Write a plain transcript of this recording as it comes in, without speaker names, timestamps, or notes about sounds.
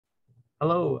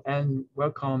Hello and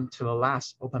welcome to the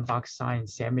last Open Box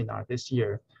Science seminar this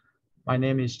year. My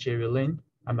name is Jerry Lin.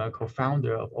 I'm a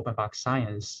co-founder of Open Box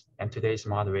Science and today's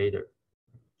moderator.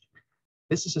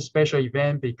 This is a special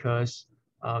event because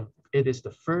it is the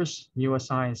first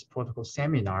neuroscience protocol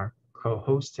seminar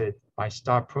co-hosted by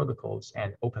Star Protocols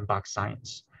and Open Box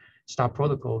Science. Star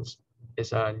Protocols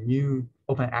is a new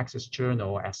open access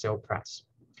journal at Cell Press.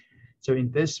 So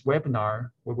in this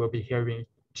webinar, we will be hearing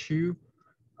two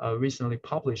recently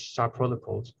published Star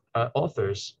Protocols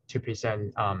authors to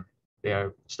present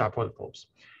their Star Protocols.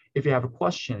 If you have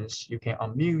questions, you can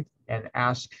unmute and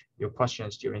ask your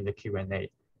questions during the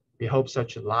Q&A. We hope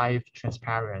such live,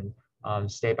 transparent,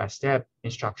 step-by-step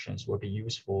instructions will be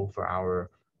useful for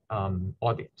our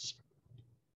audience.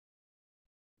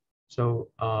 So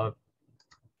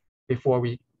before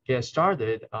we get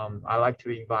started, I'd like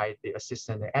to invite the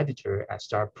assistant editor at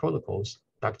Star Protocols,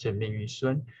 Dr. Mingyu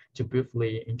Sun, to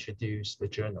briefly introduce the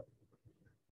journal.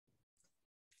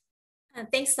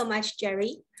 Thanks so much,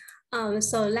 Jerry.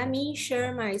 So let me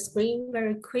share my screen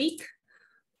very quick.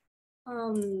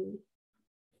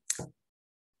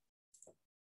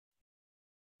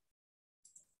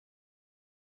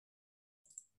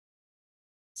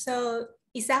 So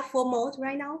is that full mode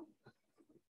right now?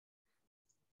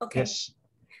 Okay. Yes.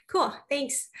 Cool,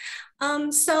 thanks.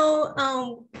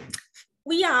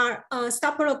 We are,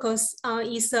 Star Protocols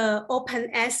is an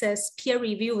open access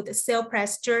peer-reviewed cell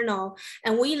press journal,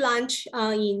 and we launched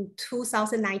in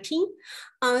 2019.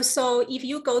 So if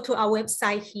you go to our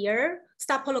website here,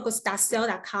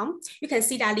 starprotocols.cell.com, you can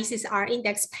see that this is our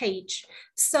index page.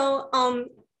 So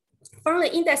from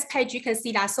the index page, you can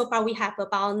see that so far we have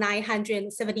about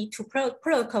 972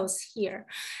 protocols here.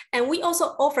 And we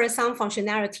also offer some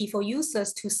functionality for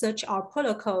users to search our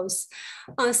protocols,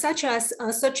 such as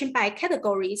searching by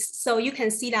categories. So you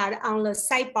can see that on the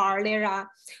sidebar, there are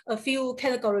a few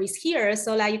categories here,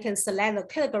 so that you can select the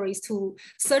categories to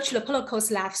search the protocols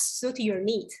that suit your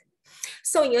need.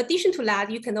 So in addition to that,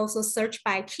 you can also search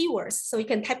by keywords. So you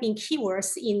can type in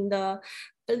keywords in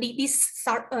this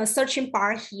searching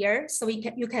bar here, so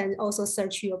you can also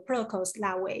search your protocols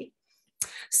that way.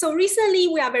 So recently,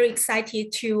 we are very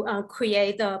excited to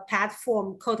create a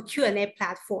platform called Q&A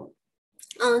platform.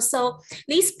 So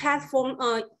this platform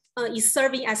is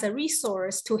serving as a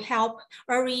resource to help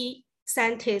early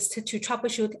scientists to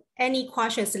troubleshoot any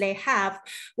questions they have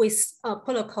with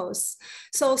protocols.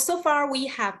 So far, we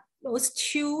have those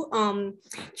two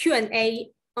Q&A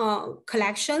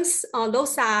collections.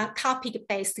 Those are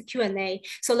topic-based Q&A.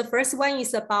 So the first one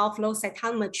is about flow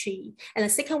cytometry, and the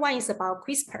second one is about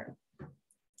CRISPR.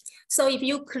 So if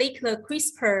you click the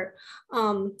CRISPR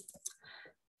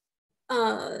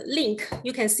link,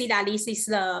 you can see that this is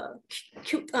the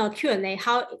Q&A,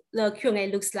 how the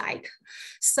Q&A looks like.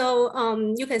 So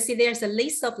you can see there's a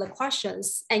list of the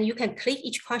questions, and you can click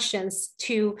each questions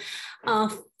to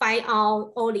find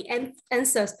out all the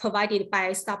answers provided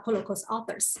by Star Protocols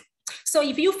authors. So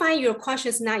if you find your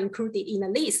questions not included in the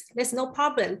list, there's no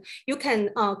problem. You can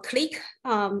click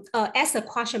Ask a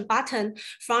Question button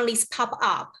from this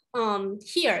pop-up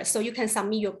here, so you can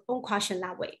submit your own question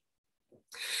that way.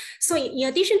 So in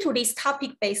addition to this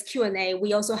topic-based Q&A,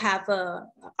 we also have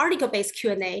article-based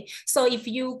Q&A. So if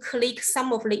you click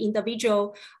some of the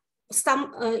individual,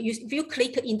 if you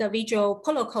click individual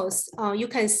protocols, you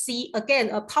can see again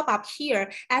a pop-up here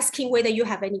asking whether you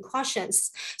have any questions.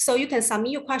 So you can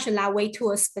submit your question that way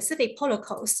to a specific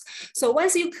protocols. So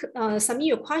once you submit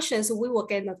your questions, we will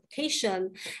get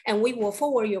notification and we will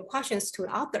forward your questions to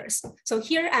others. So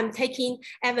here I'm taking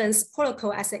Evan's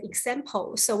protocol as an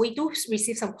example. So we do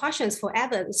receive some questions for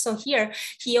Evan. So here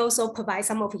he also provides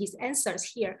some of his answers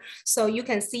here. So you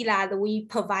can see that we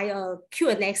provide a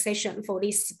Q&A session for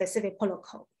this specific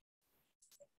protocol.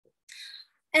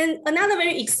 And another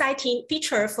very exciting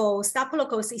feature for Star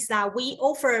Protocols is that we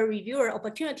offer reviewer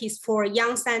opportunities for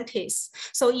young scientists.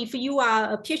 So if you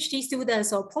are a PhD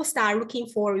student or postdoc looking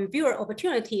for reviewer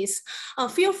opportunities,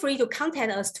 feel free to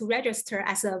contact us to register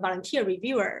as a volunteer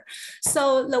reviewer.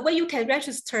 So the way you can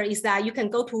register is that you can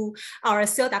go to our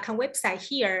cell.com website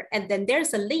here, and then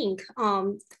there's a link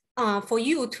for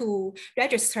you to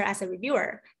register as a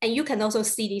reviewer. And you can also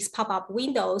see these pop-up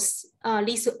windows.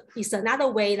 This is another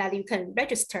way that you can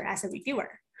register as a reviewer.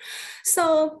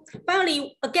 So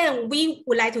finally, again, we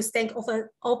would like to thank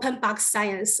Open Box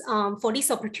Science for this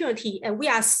opportunity. And we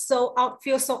are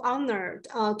feel so honored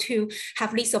to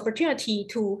have this opportunity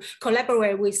to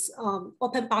collaborate with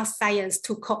Open Box Science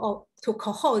to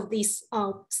co-hold these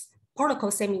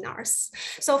protocol seminars.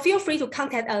 So feel free to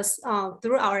contact us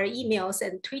through our emails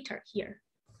and Twitter here.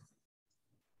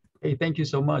 Hey, thank you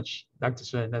so much, Dr.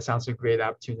 Sun. That sounds a great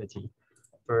opportunity.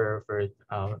 for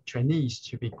trainees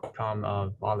to become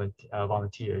a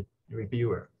volunteer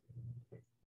reviewer.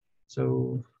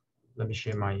 So let me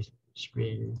share my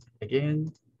screen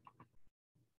again.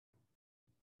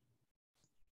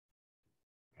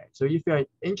 Okay, so if you're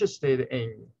interested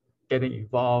in getting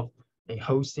involved in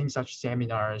hosting such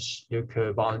seminars, you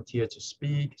could volunteer to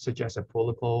speak, suggest a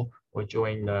protocol, or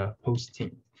join the host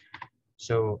team.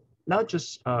 So not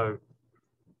just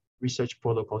research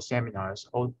protocol seminars,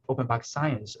 Open Box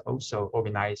Science also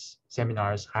organize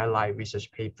seminars, highlight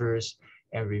research papers,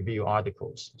 and review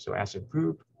articles. So as a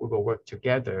group, we will work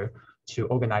together to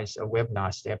organize a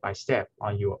webinar step by step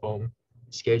on your own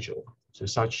schedule. So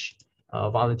such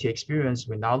volunteer experience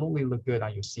will not only look good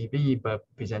on your CV, but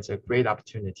presents a great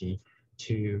opportunity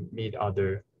to meet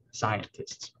other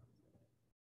scientists.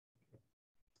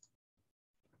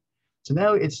 So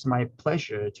now it's my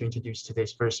pleasure to introduce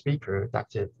today's first speaker,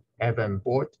 Dr. Evan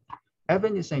Bordt.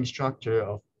 Evan is an instructor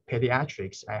of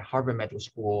pediatrics at Harvard Medical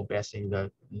School based in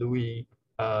the Louis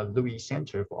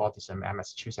Center for Autism at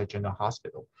Massachusetts General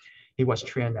Hospital. He was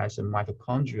trained as a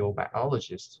mitochondrial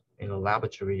biologist in the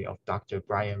laboratory of Dr.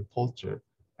 Brian Poulter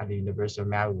at the University of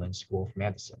Maryland School of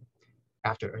Medicine.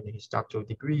 After earning his doctoral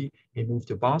degree, he moved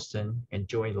to Boston and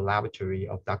joined the laboratory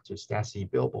of Dr. Stacy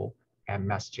Bilbo at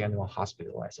Mass General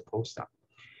Hospital as a postdoc.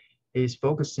 He is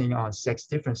focusing on sex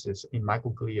differences in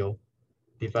microglial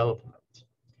development.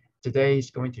 Today,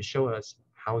 he's going to show us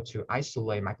how to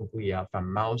isolate microglia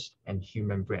from mouse and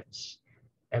human brains.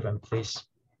 Evan, please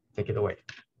take it away.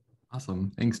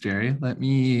 Awesome. Thanks, Jerry. Let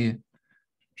me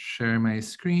share my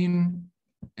screen.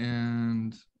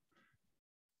 And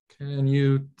can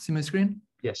you see my screen?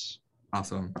 Yes.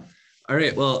 Awesome. All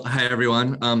right. Well, hi,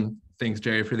 everyone. Thanks,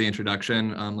 Jerry, for the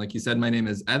introduction. Like you said, my name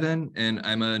is Evan, and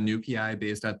I'm a new PI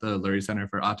based at the Lurie Center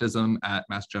for Autism at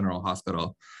Mass General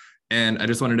Hospital. And I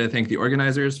just wanted to thank the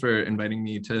organizers for inviting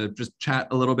me to just chat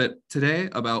a little bit today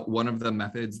about one of the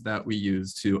methods that we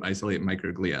use to isolate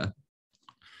microglia.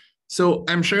 So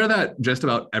I'm sure that just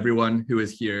about everyone who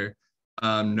is here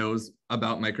knows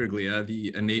about microglia,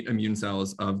 the innate immune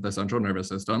cells of the central nervous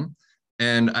system.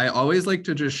 And I always like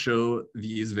to just show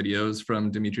these videos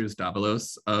from Dimitrios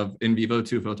Davalos of in vivo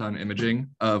 2-photon imaging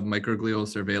of microglial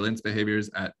surveillance behaviors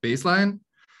at baseline,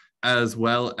 as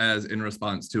well as in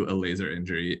response to a laser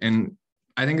injury. And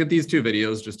I think that these two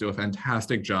videos just do a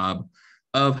fantastic job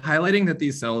of highlighting that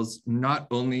these cells not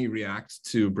only react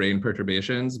to brain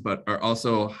perturbations, but are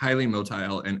also highly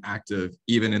motile and active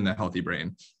even in the healthy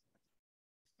brain.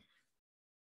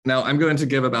 Now, I'm going to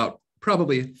give about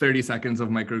probably 30 seconds of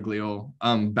microglial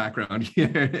background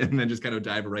here, and then just kind of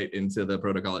dive right into the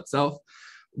protocol itself.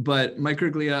 But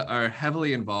microglia are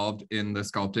heavily involved in the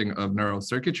sculpting of neural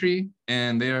circuitry,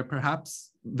 and they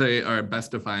are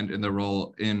best defined in the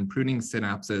role in pruning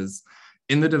synapses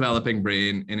in the developing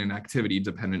brain in an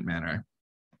activity-dependent manner.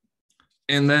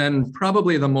 And then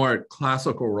probably the more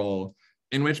classical role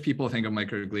in which people think of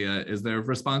microglia is their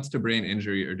response to brain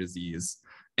injury or disease.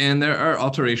 And there are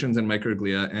alterations in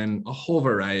microglia and a whole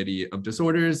variety of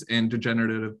disorders and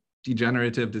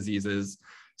degenerative diseases,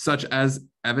 such as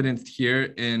evidenced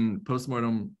here in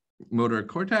postmortem motor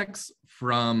cortex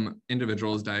from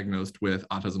individuals diagnosed with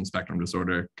autism spectrum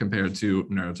disorder compared to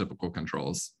neurotypical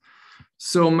controls.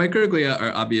 So microglia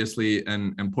are obviously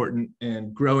an important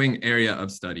and growing area of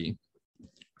study.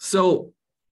 So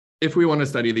if we want to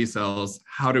study these cells,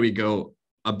 how do we go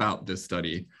about this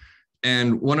study?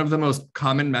 And one of the most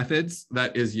common methods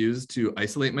that is used to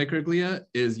isolate microglia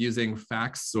is using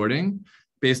FACS sorting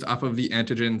based off of the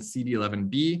antigens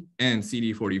CD11b and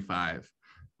CD45,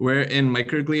 wherein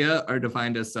microglia are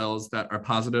defined as cells that are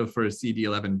positive for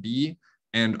CD11b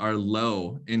and are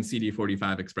low in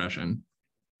CD45 expression,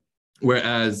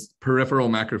 whereas peripheral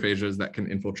macrophages that can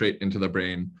infiltrate into the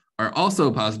brain are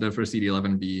also positive for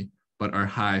CD11b, but are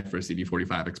high for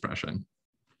CD45 expression.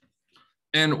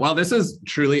 And while this is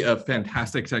truly a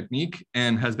fantastic technique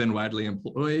and has been widely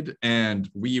employed, and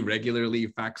we regularly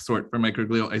FACS sort for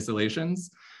microglial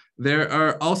isolations, there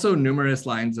are also numerous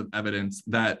lines of evidence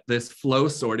that this flow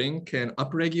sorting can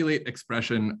upregulate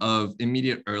expression of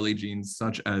immediate early genes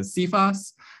such as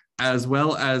CFOS, as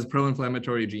well as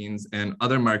pro-inflammatory genes and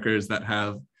other markers that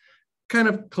have kind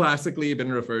of classically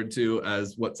been referred to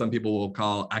as what some people will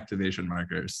call activation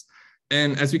markers.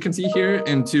 And as we can see here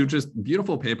in two just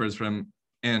beautiful papers from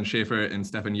Ann Schaefer and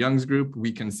Stephen Young's group,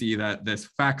 we can see that this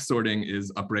FACS sorting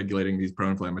is upregulating these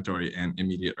pro-inflammatory and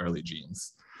immediate early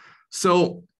genes.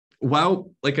 So while,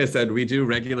 like I said, we do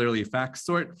regularly FACS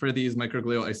sort for these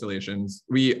microglial isolations,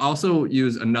 we also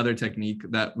use another technique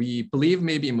that we believe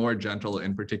may be more gentle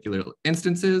in particular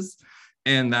instances,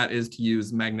 and that is to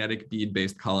use magnetic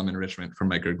bead-based column enrichment for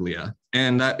microglia.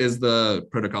 And that is the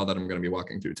protocol that I'm going to be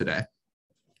walking through today.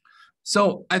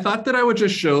 So I thought that I would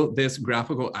just show this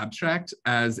graphical abstract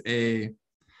as a,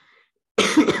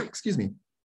 excuse me,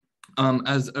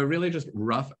 as a really just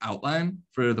rough outline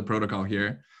for the protocol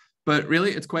here. But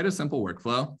really, it's quite a simple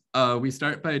workflow. We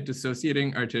start by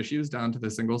dissociating our tissues down to the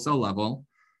single cell level.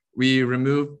 We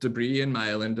remove debris and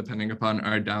myelin depending upon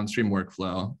our downstream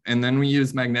workflow. And then we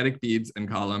use magnetic beads and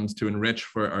columns to enrich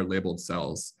for our labeled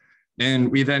cells. And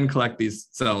we then collect these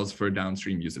cells for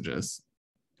downstream usages.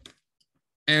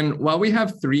 And while we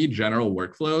have 3 general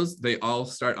workflows, they all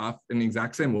start off in the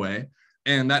exact same way.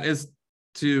 And that is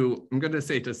to, I'm going to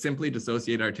say, to simply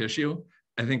dissociate our tissue.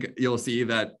 I think you'll see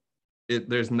that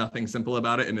there's nothing simple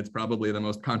about it, and it's probably the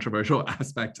most controversial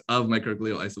aspect of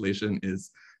microglial isolation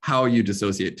is how you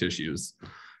dissociate tissues.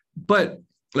 But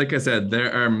like I said,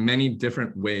 there are many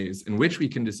different ways in which we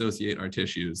can dissociate our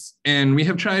tissues, and we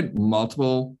have tried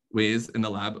multiple ways in the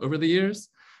lab over the years.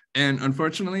 And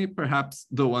unfortunately, perhaps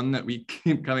the one that we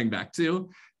keep coming back to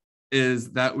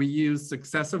is that we use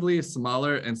successively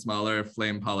smaller and smaller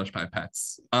flame polish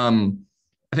pipettes.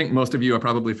 I think most of you are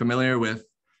probably familiar with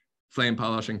flame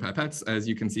polishing pipettes, as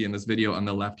you can see in this video on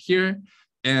the left here.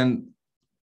 And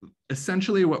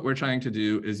essentially what we're trying to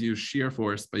do is use shear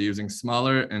force by using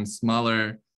smaller and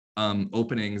smaller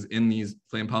openings in these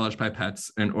flame polish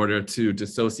pipettes in order to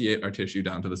dissociate our tissue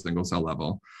down to the single cell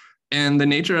level. And the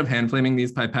nature of hand flaming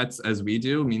these pipettes as we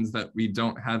do means that we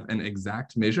don't have an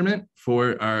exact measurement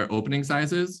for our opening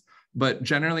sizes, but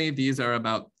generally these are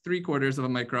about 3/4 of a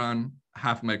micron,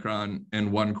 1/2 micron, and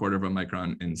 1/4 of a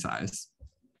micron in size.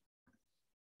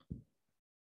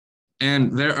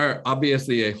 And there are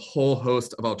obviously a whole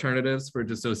host of alternatives for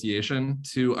dissociation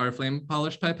to our flame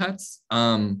polished pipettes.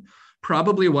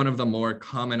 Probably one of the more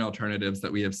common alternatives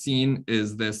that we have seen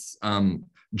is this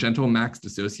gentle max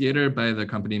dissociator by the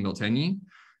company Miltenyi.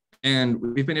 And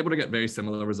we've been able to get very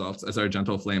similar results as our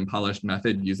gentle flame polished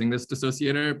method using this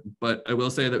dissociator. But I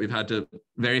will say that we've had to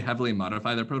very heavily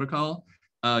modify the protocol,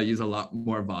 use a lot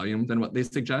more volume than what they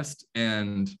suggest.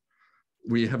 And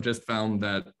we have just found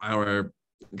that our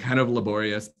kind of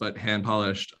laborious but hand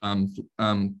polished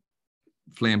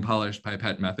flame polished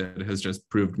pipette method has just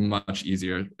proved much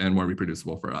easier and more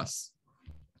reproducible for us.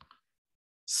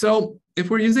 So if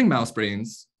we're using mouse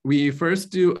brains, we first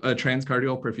do a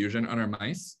transcardial perfusion on our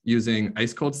mice using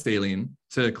ice cold saline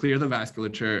to clear the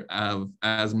vasculature of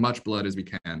as much blood as we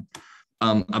can.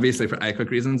 Obviously for ICOOC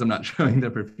reasons, I'm not showing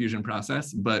the perfusion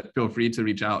process, but feel free to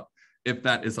reach out if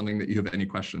that is something that you have any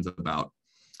questions about.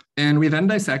 And we then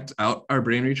dissect out our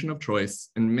brain region of choice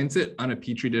and mince it on a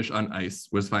petri dish on ice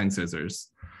with fine scissors.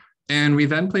 And we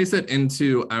then place it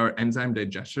into our enzyme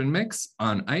digestion mix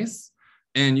on ice.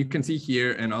 And you can see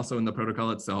here and also in the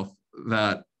protocol itself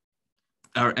that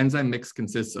our enzyme mix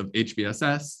consists of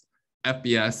HBSS,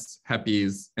 FBS,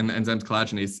 HEPase, and the enzymes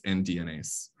collagenase and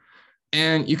DNase.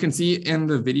 And you can see in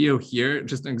the video here,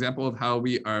 just an example of how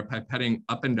we are pipetting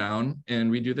up and down. And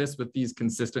we do this with these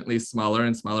consistently smaller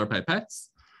and smaller pipettes,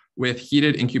 with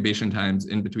heated incubation times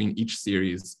in between each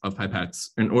series of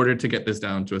pipettes in order to get this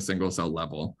down to a single cell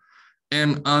level.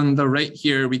 And on the right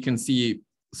here, we can see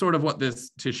sort of what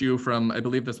this tissue from, I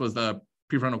believe this was the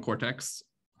prefrontal cortex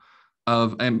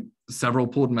of several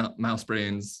pooled mouse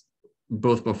brains,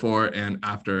 both before and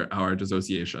after our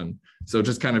dissociation. So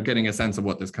just kind of getting a sense of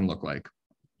what this can look like.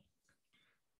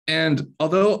 And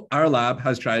although our lab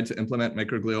has tried to implement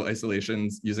microglial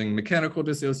isolations using mechanical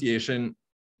dissociation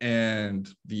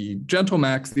and the gentle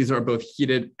max, these are both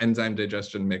heated enzyme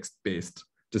digestion mixed based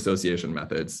dissociation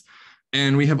methods.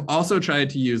 And we have also tried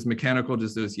to use mechanical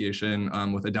dissociation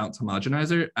with a Dounce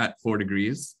homogenizer at 4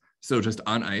 degrees, so just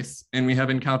on ice. And we have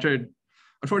encountered,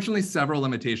 unfortunately, several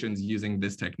limitations using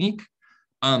this technique.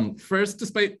 First,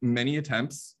 despite many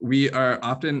attempts, we are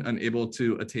often unable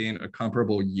to attain a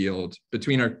comparable yield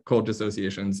between our cold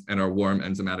dissociations and our warm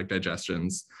enzymatic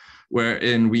digestions,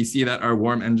 wherein we see that our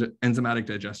warm enzymatic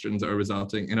digestions are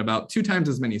resulting in about 2 times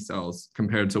as many cells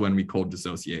compared to when we cold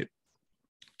dissociate.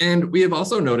 And we have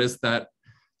also noticed that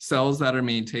cells that are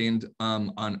maintained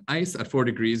on ice at 4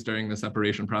 degrees during the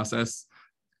separation process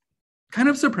kind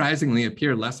of surprisingly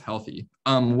appear less healthy.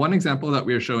 One example that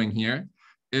we are showing here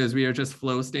is we are just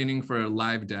flow staining for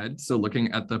live dead, so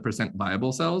looking at the %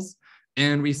 viable cells.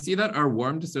 And we see that our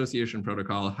warm dissociation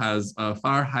protocol has a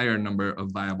far higher number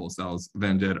of viable cells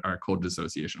than did our cold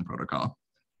dissociation protocol.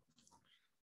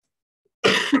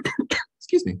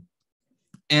 Excuse me.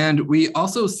 And we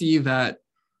also see that,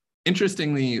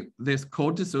 interestingly, this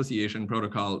cold dissociation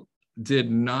protocol did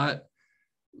not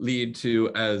lead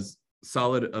to as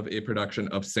solid of a production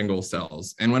of single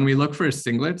cells. And when we look for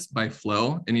singlets by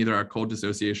flow in either our cold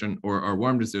dissociation or our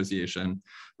warm dissociation,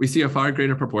 we see a far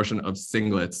greater proportion of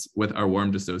singlets with our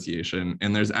warm dissociation.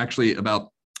 And there's actually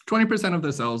about 20% of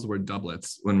the cells were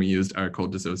doublets when we used our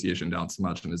cold dissociation down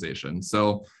homogenization.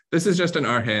 So this is just in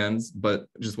our hands, but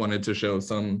just wanted to show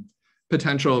some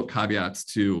potential caveats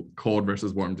to cold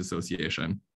versus warm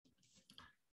dissociation.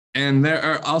 And there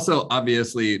are also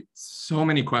obviously so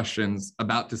many questions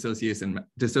about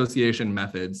dissociation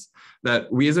methods that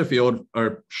we as a field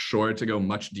are sure to go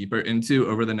much deeper into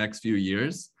over the next few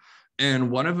years.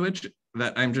 And one of which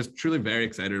that I'm just truly very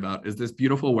excited about is this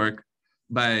beautiful work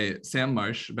by Sam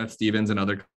Marsh, Beth Stevens, and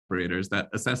other collaborators that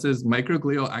assesses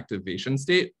microglial activation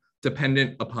state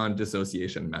dependent upon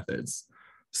dissociation methods.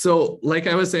 So like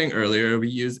I was saying earlier, we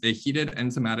use a heated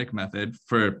enzymatic method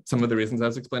for some of the reasons I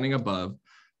was explaining above.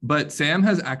 But Sam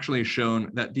has actually shown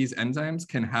that these enzymes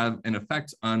can have an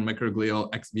effect on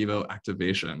microglial ex vivo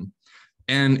activation.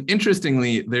 And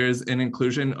interestingly, there's an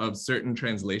inclusion of certain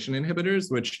translation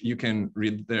inhibitors, which you can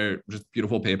read their just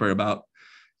beautiful paper about,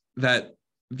 that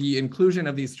the inclusion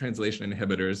of these translation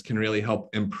inhibitors can really help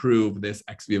improve this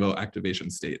ex vivo activation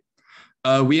state.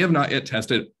 We have not yet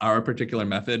tested our particular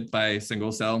method by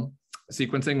single cell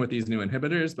sequencing with these new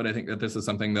inhibitors, but I think that this is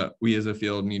something that we as a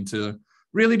field need to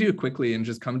really do quickly and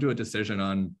just come to a decision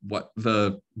on what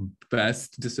the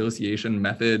best dissociation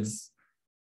methods,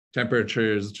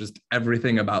 temperatures, just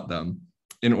everything about them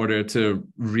in order to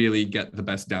really get the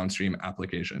best downstream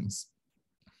applications.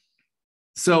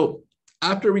 So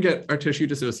after we get our tissue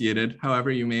dissociated, however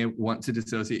you may want to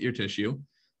dissociate your tissue,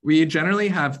 we generally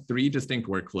have 3 distinct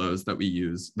workflows that we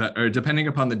use that are depending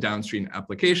upon the downstream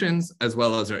applications as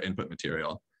well as our input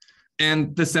material.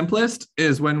 And the simplest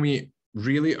is when we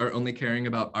really are only caring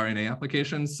about RNA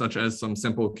applications, such as some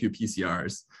simple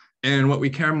qPCRs. And what we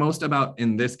care most about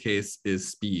in this case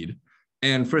is speed.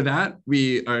 And for that,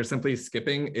 we are simply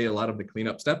skipping a lot of the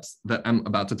cleanup steps that I'm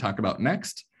about to talk about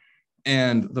next.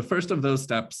 And the first of those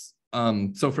steps,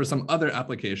 so for some other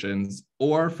applications,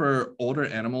 or for older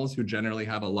animals who generally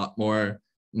have a lot more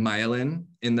myelin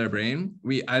in their brain,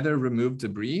 we either remove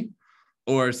debris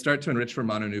or start to enrich for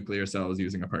mononuclear cells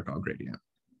using a Perkal gradient.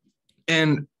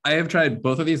 And I have tried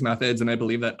both of these methods, and I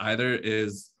believe that either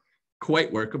is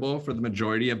quite workable for the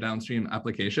majority of downstream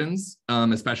applications,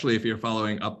 especially if you're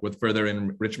following up with further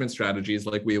enrichment strategies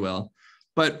like we will.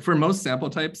 But for most sample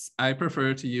types, I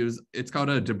prefer to use, it's called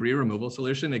a debris removal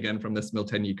solution, again, from this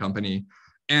Miltenyi company.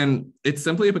 And it's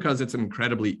simply because it's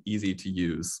incredibly easy to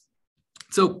use.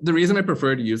 So the reason I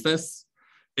prefer to use this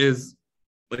is,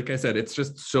 like I said, it's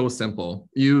just so simple.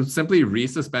 You simply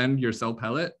resuspend your cell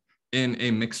pellet in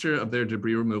a mixture of their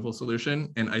debris removal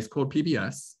solution and ice cold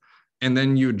PBS, and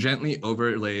then you gently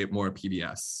overlay more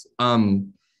PBS.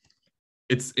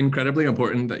 It's incredibly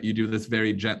important that you do this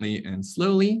very gently and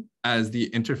slowly, as the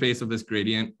interface of this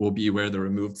gradient will be where the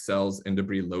removed cells and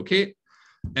debris locate.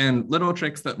 And little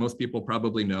tricks that most people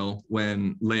probably know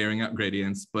when layering out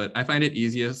gradients, but I find it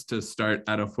easiest to start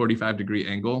at a 45-degree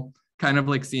angle, kind of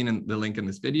like seen in the link in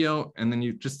this video, and then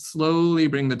you just slowly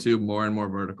bring the tube more and more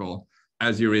vertical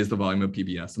as you raise the volume of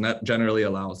PBS. And that generally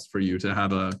allows for you to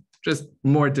have a just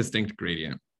more distinct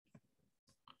gradient.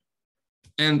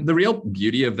 And the real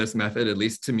beauty of this method, at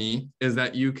least to me, is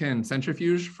that you can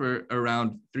centrifuge for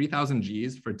around 3,000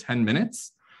 Gs for 10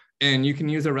 minutes, and you can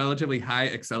use a relatively high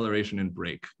acceleration and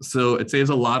break. So it saves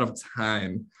a lot of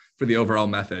time for the overall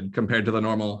method compared to the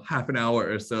normal half an hour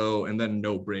or so and then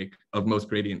no break of most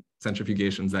gradient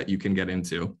centrifugations that you can get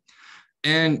into.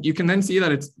 And you can then see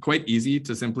that it's quite easy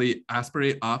to simply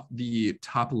aspirate off the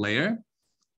top layer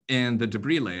and the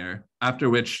debris layer, after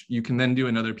which you can then do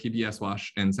another PBS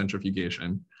wash and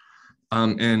centrifugation.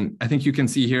 And I think you can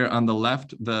see here on the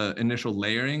left, the initial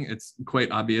layering, it's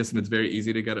quite obvious and it's very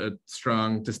easy to get a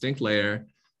strong, distinct layer.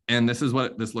 And this is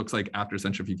what this looks like after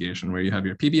centrifugation, where you have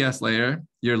your PBS layer,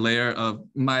 your layer of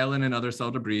myelin and other cell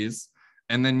debris,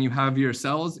 and then you have your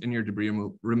cells in your debris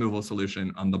removal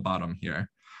solution on the bottom here.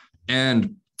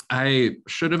 And I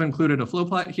should have included a flow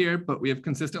plot here, but we have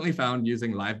consistently found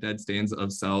using live dead stains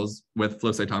of cells with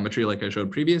flow cytometry, like I showed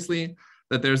previously,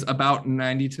 that there's about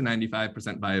 90 to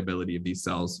 95% viability of these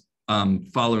cells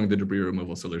following the debris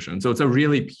removal solution. So it's a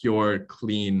really pure,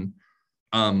 clean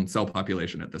cell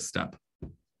population at this step.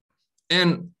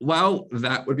 And while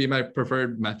that would be my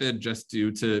preferred method just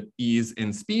due to ease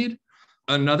and speed,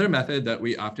 another method that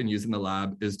we often use in the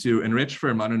lab is to enrich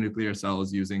for mononuclear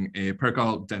cells using a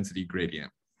Perkal density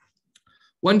gradient.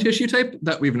 One tissue type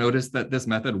that we've noticed that this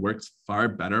method works far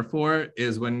better for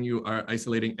is when you are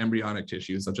isolating embryonic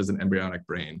tissues, such as an embryonic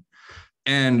brain.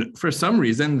 And for some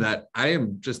reason that I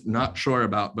am just not sure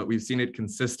about, but we've seen it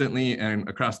consistently and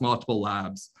across multiple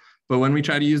labs. But when we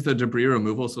try to use the debris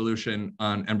removal solution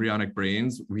on embryonic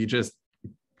brains,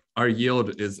 our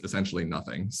yield is essentially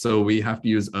nothing. So we have to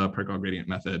use a Perkal gradient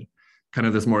method, kind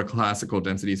of this more classical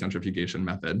density centrifugation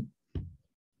method.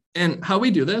 And how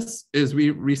we do this is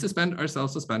we resuspend our cell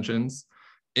suspensions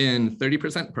in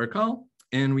 30% Perkal,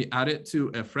 and we add it to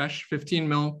a fresh 15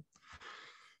 mil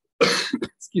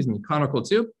conical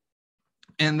tube.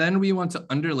 And then we want to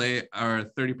underlay our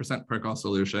 30% Perkal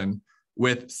solution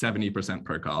with 70%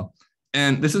 Perkal.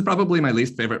 And this is probably my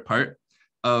least favorite part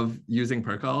of using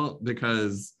Perkal,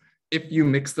 because if you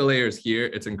mix the layers here,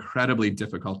 it's incredibly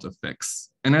difficult to fix.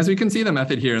 And as we can see the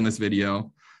method here in this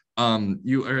video,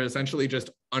 you are essentially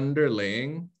just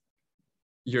underlaying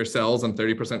your cells on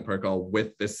 30% Perkal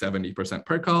with this 70%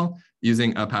 Perkal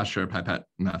using a Pasteur pipette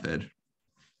method.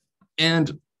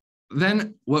 And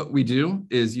then what we do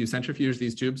is you centrifuge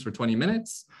these tubes for 20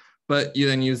 minutes, but you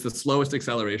then use the slowest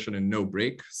acceleration and no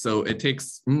break. So it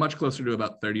takes much closer to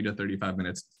about 30 to 35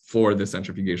 minutes for the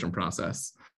centrifugation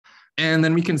process. And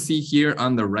then we can see here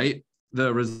on the right,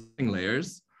 the resulting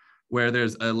layers, where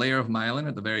there's a layer of myelin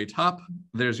at the very top,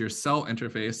 there's your cell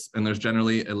interface, and there's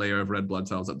generally a layer of red blood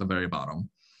cells at the very bottom.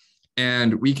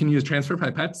 And we can use transfer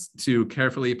pipettes to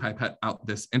carefully pipette out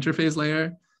this interface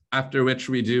layer, after which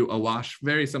we do a wash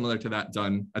very similar to that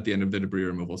done at the end of the debris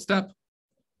removal step.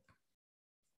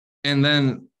 And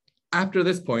then after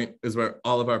this point is where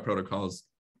all of our protocols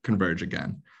converge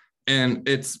again. And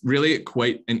it's really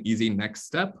quite an easy next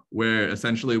step, where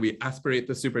essentially we aspirate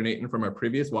the supernatant from our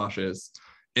previous washes,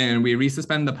 and we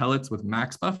resuspend the pellets with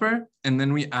max buffer, and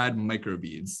then we add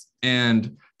microbeads.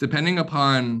 And depending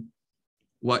upon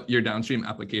what your downstream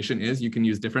application is, you can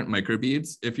use different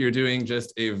microbeads. If you're doing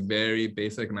just a very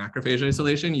basic macrophage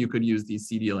isolation, you could use these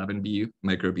CD11B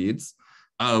microbeads.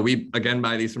 We, again,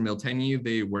 buy these from Miltenyi.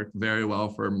 They work very well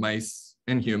for mice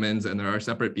and humans, and there are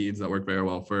separate beads that work very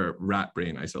well for rat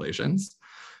brain isolations.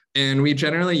 And we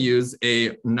generally use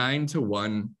a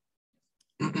 9:1,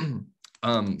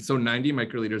 so 90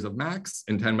 microliters of max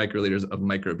and 10 microliters of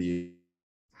microbead.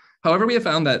 However, we have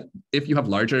found that if you have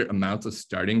larger amounts of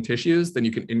starting tissues, then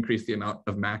you can increase the amount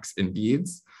of max in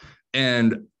beads.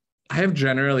 And I have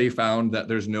generally found that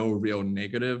there's no real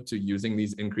negative to using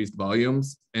these increased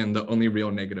volumes, and the only real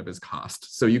negative is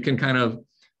cost. So you can kind of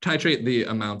titrate the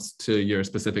amounts to your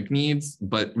specific needs,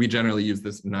 but we generally use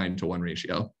this 9:1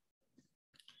 ratio.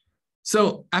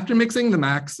 So after mixing the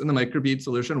max and the microbead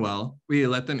solution well, we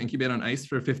let them incubate on ice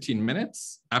for 15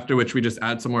 minutes, after which we just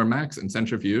add some more max and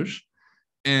centrifuge.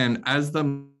 And as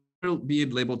the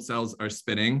bead labeled cells are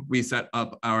spinning, we set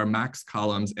up our max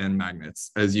columns and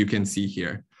magnets, as you can see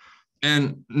here.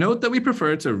 And note that we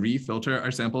prefer to refilter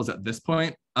our samples at this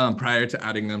point prior to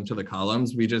adding them to the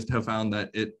columns. We just have found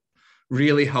that it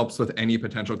really helps with any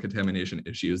potential contamination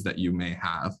issues that you may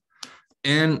have.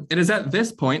 And it is at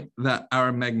this point that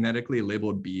our magnetically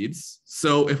labeled beads,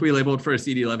 so if we labeled for a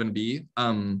CD11B,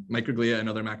 microglia and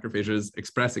other macrophages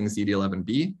expressing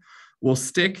CD11B, will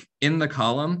stick in the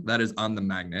column that is on the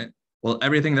magnet, while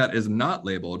everything that is not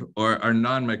labeled, or our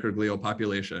non-microglial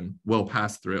population, will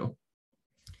pass through.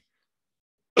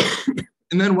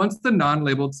 And then once the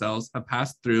non-labeled cells have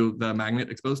passed through the magnet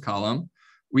exposed column,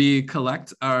 we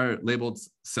collect our labeled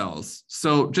cells.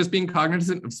 So just being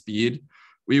cognizant of speed,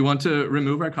 we want to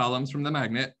remove our columns from the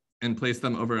magnet and place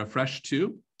them over a fresh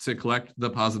tube to collect the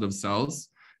positive cells,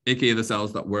 aka the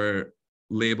cells that were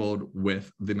labeled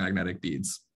with the magnetic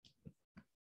beads.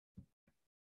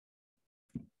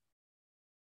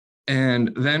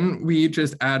 And then we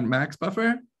just add max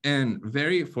buffer, and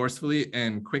very forcefully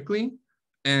and quickly.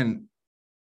 And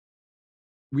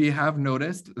we have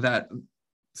noticed that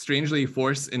strangely,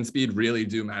 force and speed really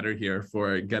do matter here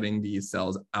for getting these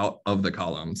cells out of the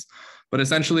columns. But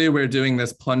essentially, we're doing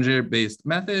this plunger-based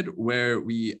method where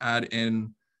we add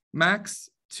in max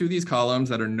to these columns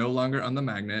that are no longer on the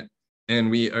magnet, and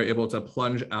we are able to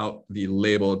plunge out the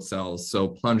labeled cells, so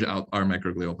plunge out our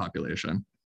microglial population.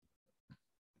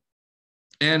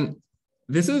 And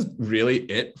this is really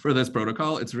it for this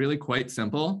protocol. It's really quite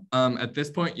simple. At this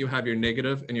point, you have your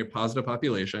negative and your positive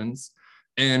populations.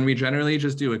 And we generally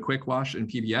just do a quick wash in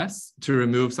PBS to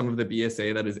remove some of the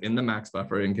BSA that is in the max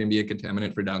buffer and can be a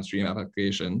contaminant for downstream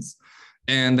applications.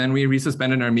 And then we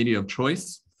resuspend in our media of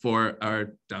choice for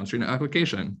our downstream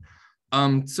application.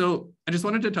 So I just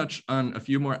wanted to touch on a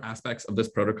few more aspects of this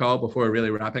protocol before really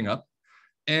wrapping up.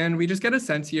 And we just get a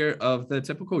sense here of the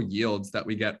typical yields that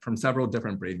we get from several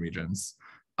different brain regions.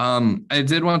 I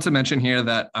did want to mention here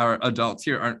that our adults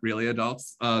here aren't really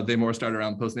adults. They more start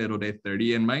around postnatal day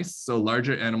 30 in mice. So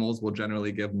larger animals will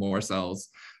generally give more cells,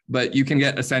 but you can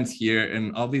get a sense here,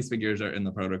 and all these figures are in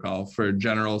the protocol for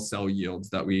general cell yields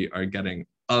that we are getting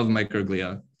of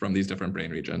microglia from these different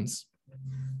brain regions.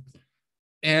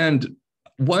 And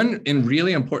one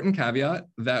really important caveat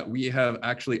that we have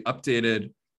actually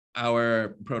updated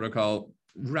our protocol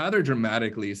rather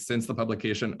dramatically since the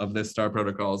publication of this STAR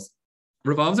protocols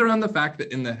revolves around the fact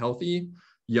that in the healthy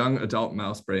young adult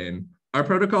mouse brain, our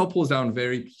protocol pulls down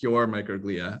very pure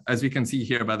microglia, as we can see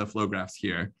here by the flow graphs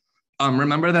here.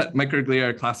 Remember that microglia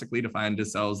are classically defined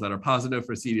as cells that are positive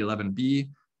for CD11b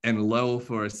and low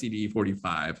for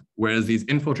CD45, whereas these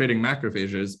infiltrating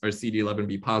macrophages are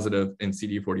CD11b positive and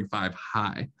CD45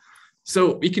 high.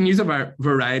 So we can use a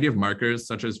variety of markers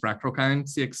such as fractalkine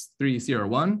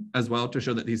CX3CR1 as well to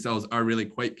show that these cells are really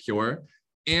quite pure.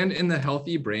 And in the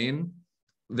healthy brain,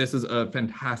 this is a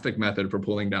fantastic method for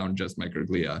pulling down just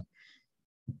microglia.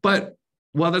 But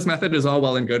while this method is all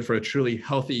well and good for a truly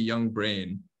healthy young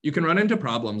brain, you can run into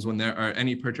problems when there are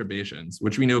any perturbations,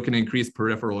 which we know can increase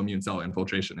peripheral immune cell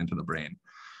infiltration into the brain.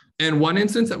 And one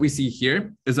instance that we see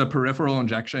here is a peripheral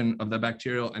injection of the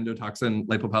bacterial endotoxin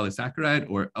lipopolysaccharide,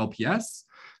 or LPS,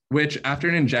 which after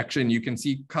an injection, you can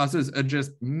see causes a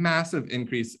just massive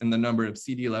increase in the number of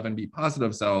CD11b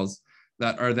positive cells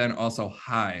that are then also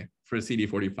high for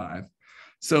CD45.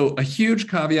 So a huge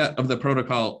caveat of the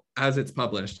protocol as it's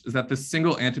published is that the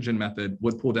single antigen method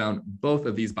would pull down both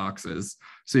of these boxes.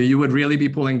 So you would really be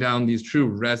pulling down these true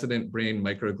resident brain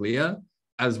microglia,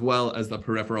 as well as the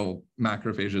peripheral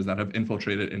macrophages that have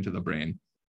infiltrated into the brain.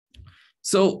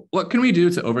 So what can we do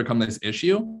to overcome this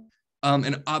issue?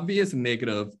 An obvious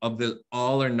negative of the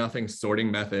all or nothing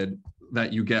sorting method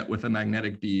that you get with a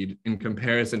magnetic bead in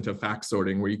comparison to FACS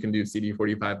sorting, where you can do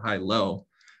CD45 high low,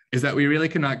 is that we really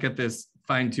cannot get this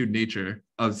fine-tuned nature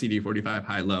of CD45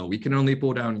 high low. We can only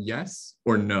pull down yes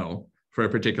or no for a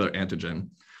particular antigen.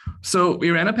 So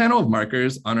we ran a panel of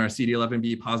markers on our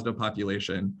CD11b positive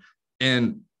population,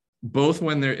 and both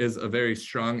when there is a very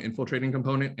strong infiltrating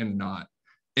component and not.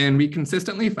 And we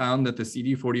consistently found that the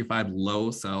CD45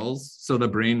 low cells, so the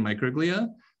brain microglia,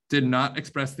 did not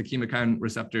express the chemokine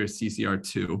receptor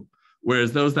CCR2,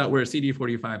 whereas those that were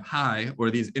CD45 high,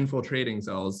 or these infiltrating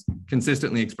cells,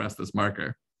 consistently express this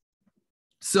marker.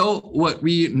 So what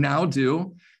we now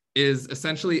do is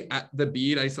essentially at the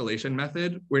bead isolation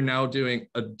method, we're now doing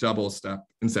a double step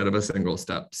instead of a single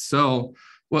step. So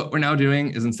what we're now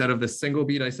doing is instead of the single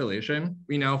bead isolation,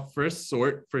 we now first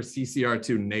sort for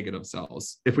CCR2 negative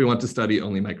cells if we want to study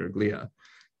only microglia.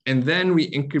 And then we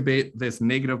incubate this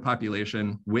negative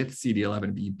population with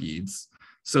CD11b beads.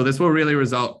 So this will really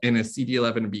result in a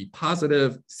CD11b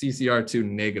positive, CCR2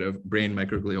 negative brain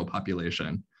microglial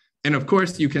population. And of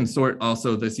course, you can sort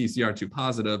also the CCR2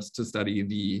 positives to study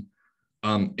the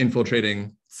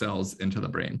infiltrating cells into the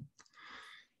brain.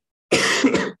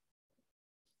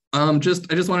 I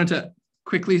just wanted to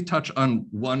quickly touch on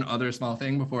one other small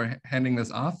thing before handing this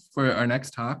off for our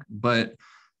next talk, but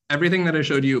everything that I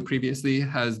showed you previously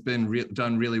has been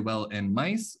done really well in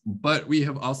mice, but we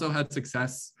have also had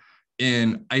success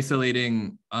in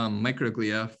isolating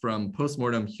microglia from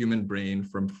postmortem human brain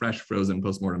from fresh frozen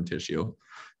postmortem tissue.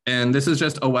 And this is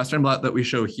just a Western blot that we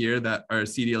show here that our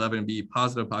CD11b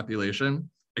positive population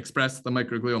expressed the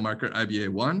microglial marker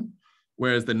IBA1,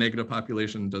 whereas the negative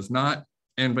population does not.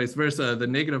 And vice versa, the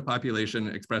negative population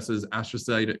expresses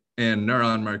astrocyte and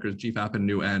neuron markers GFAP and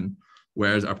NuN,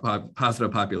 whereas our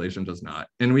positive population does not.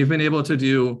 And we've been able to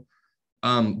do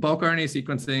bulk RNA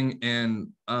sequencing and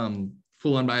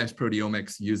full unbiased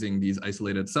proteomics using these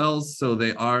isolated cells. So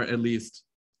they are at least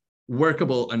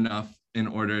workable enough in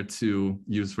order to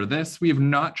use for this. We have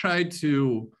not tried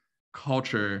to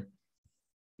culture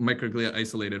microglia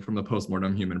isolated from the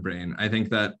postmortem human brain. I think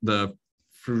that the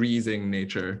freezing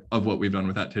nature of what we've done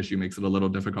with that tissue makes it a little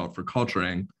difficult for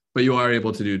culturing, but you are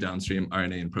able to do downstream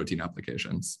RNA and protein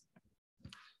applications.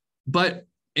 But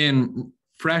in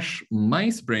fresh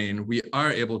mice brain, we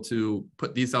are able to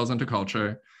put these cells into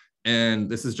culture. And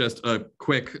this is just a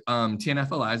quick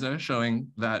TNF ELISA showing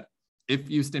that if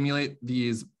you stimulate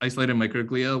these isolated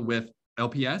microglia with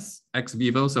LPS ex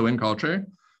vivo, so in culture,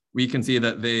 we can see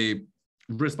that they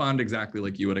respond exactly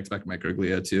like you would expect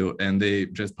microglia to, and they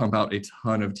just pump out a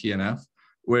ton of TNF,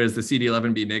 whereas the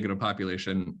CD11b negative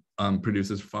population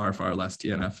produces far, far less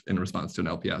TNF in response to an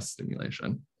LPS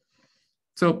stimulation.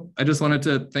 So I just wanted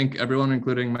to thank everyone,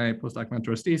 including my postdoc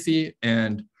mentor, Stacy,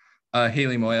 and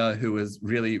Haley Moya, who was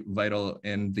really vital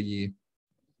in the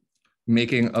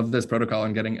making of this protocol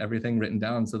and getting everything written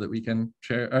down so that we can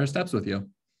share our steps with you.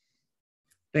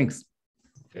 Thanks.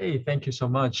 Hey, thank you so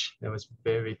much. That was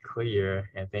very clear.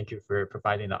 And thank you for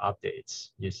providing the updates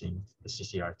using the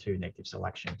CCR2 negative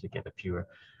selection to get a pure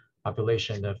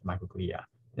population of microglia.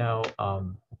 Now,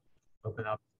 open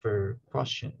up for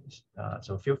questions.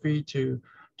 So feel free to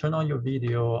turn on your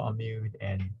video, unmute,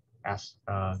 and ask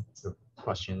the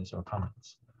questions or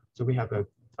comments. So we have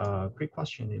a quick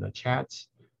question in the chat.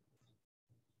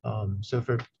 So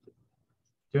for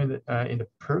during the in the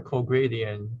Perkel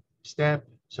gradient step,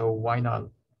 so why not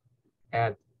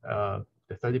add the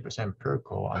 30%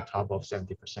 Perkel on top of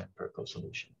 70% Perkel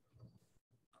solution?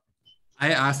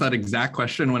 I asked that exact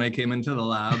question when I came into the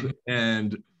lab,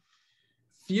 and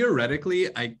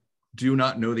theoretically, I do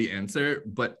not know the answer,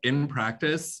 but in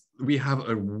practice, we have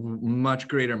a much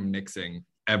greater mixing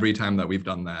every time that we've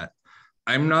done that.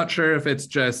 I'm not sure if it's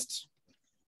just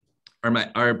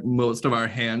are most of our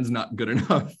hands not good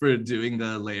enough for doing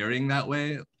the layering that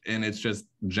way, and it's just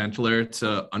gentler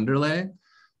to underlay.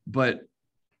 But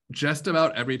just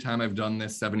about every time I've done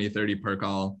this 70-30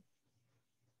 Percol,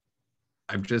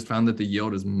 I've just found that the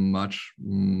yield is much,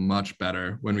 much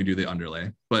better when we do the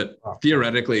underlay. But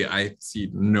theoretically, I see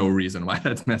no reason why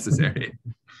that's necessary.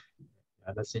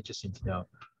 Yeah, that's interesting to know.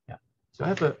 Yeah. So I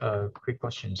have a quick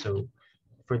question. So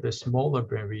for the smaller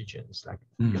brain regions, like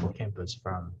hippocampus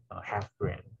from half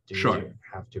brain, do you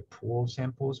have to pull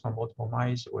samples from multiple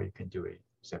mice, or you can do it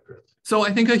separate? So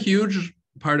I think a huge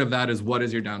part of that is, what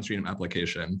is your downstream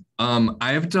application?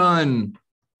 I've done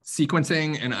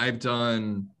sequencing, and I've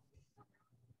done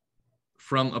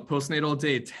from a postnatal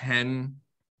day 10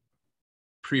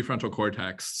 prefrontal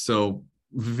cortex, so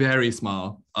very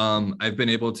small. I've been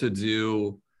able to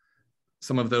do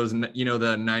some of those, you know,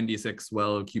 the 96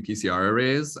 well qPCR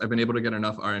arrays. I've been able to get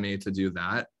enough RNA to do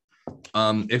that.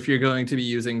 If you're going to be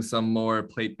using some more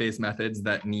plate-based methods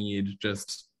that need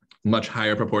just much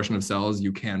higher proportion of cells,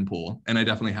 you can pool. And I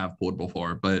definitely have pooled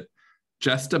before, but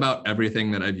just about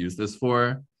everything that I've used this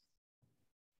for,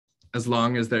 as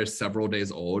long as they're several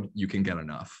days old, you can get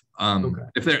enough.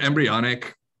 If they're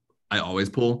embryonic, I always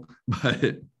pool,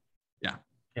 but yeah.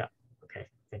 Yeah, okay,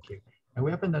 thank you. And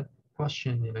we have another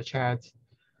question in the chat.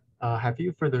 Have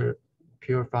you further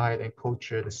purified and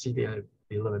cultured the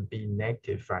CD11B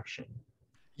negative fraction?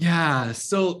 Yeah,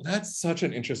 so that's such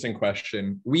an interesting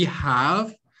question. We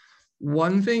have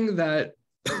one thing that,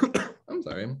 I'm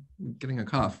sorry, I'm getting a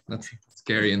cough. That's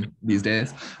scary in these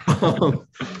days.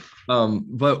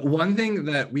 But one thing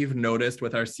that we've noticed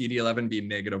with our CD11B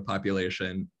negative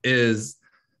population is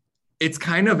it's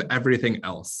kind of everything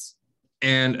else.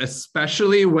 And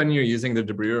especially when you're using the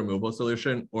debris removal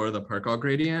solution or the Perkal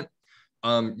gradient,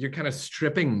 you're kind of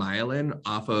stripping myelin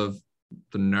off of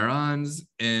the neurons,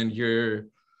 and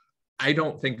I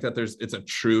don't think that it's a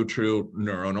true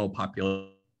neuronal population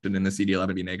in the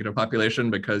CD11B negative population,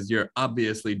 because you're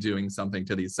obviously doing something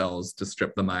to these cells to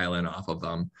strip the myelin off of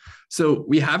them. So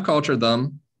we have cultured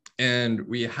them, and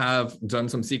we have done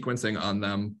some sequencing on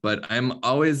them, but I'm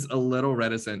always a little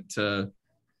reticent to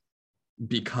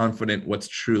be confident what's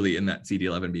truly in that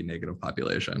CD11B negative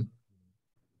population.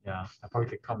 Yeah, I probably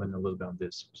could comment a little bit on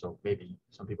this. So maybe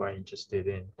some people are interested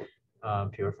in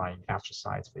purifying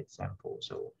astrocytes, for example.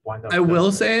 So I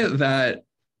will say that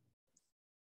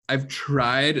I've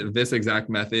tried this exact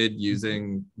method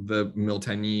using the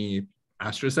Miltenyi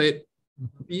astrocyte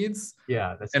beads.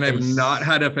 Yeah, and I've not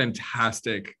had a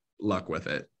fantastic luck with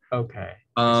it. Okay.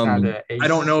 I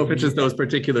don't know if it's just those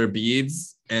particular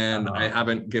beads, and I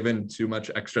haven't given too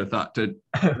much extra thought to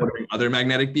ordering other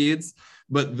magnetic beads,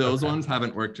 but those ones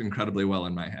haven't worked incredibly well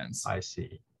in my hands. I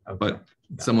see. Okay. But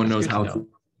someone knows how to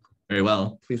very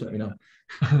well. Please let me know.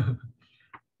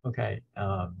 Okay.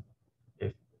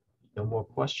 If no more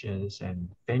questions, and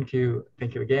thank you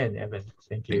again, Evan.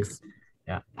 Thank you. Thanks.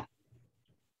 Yeah.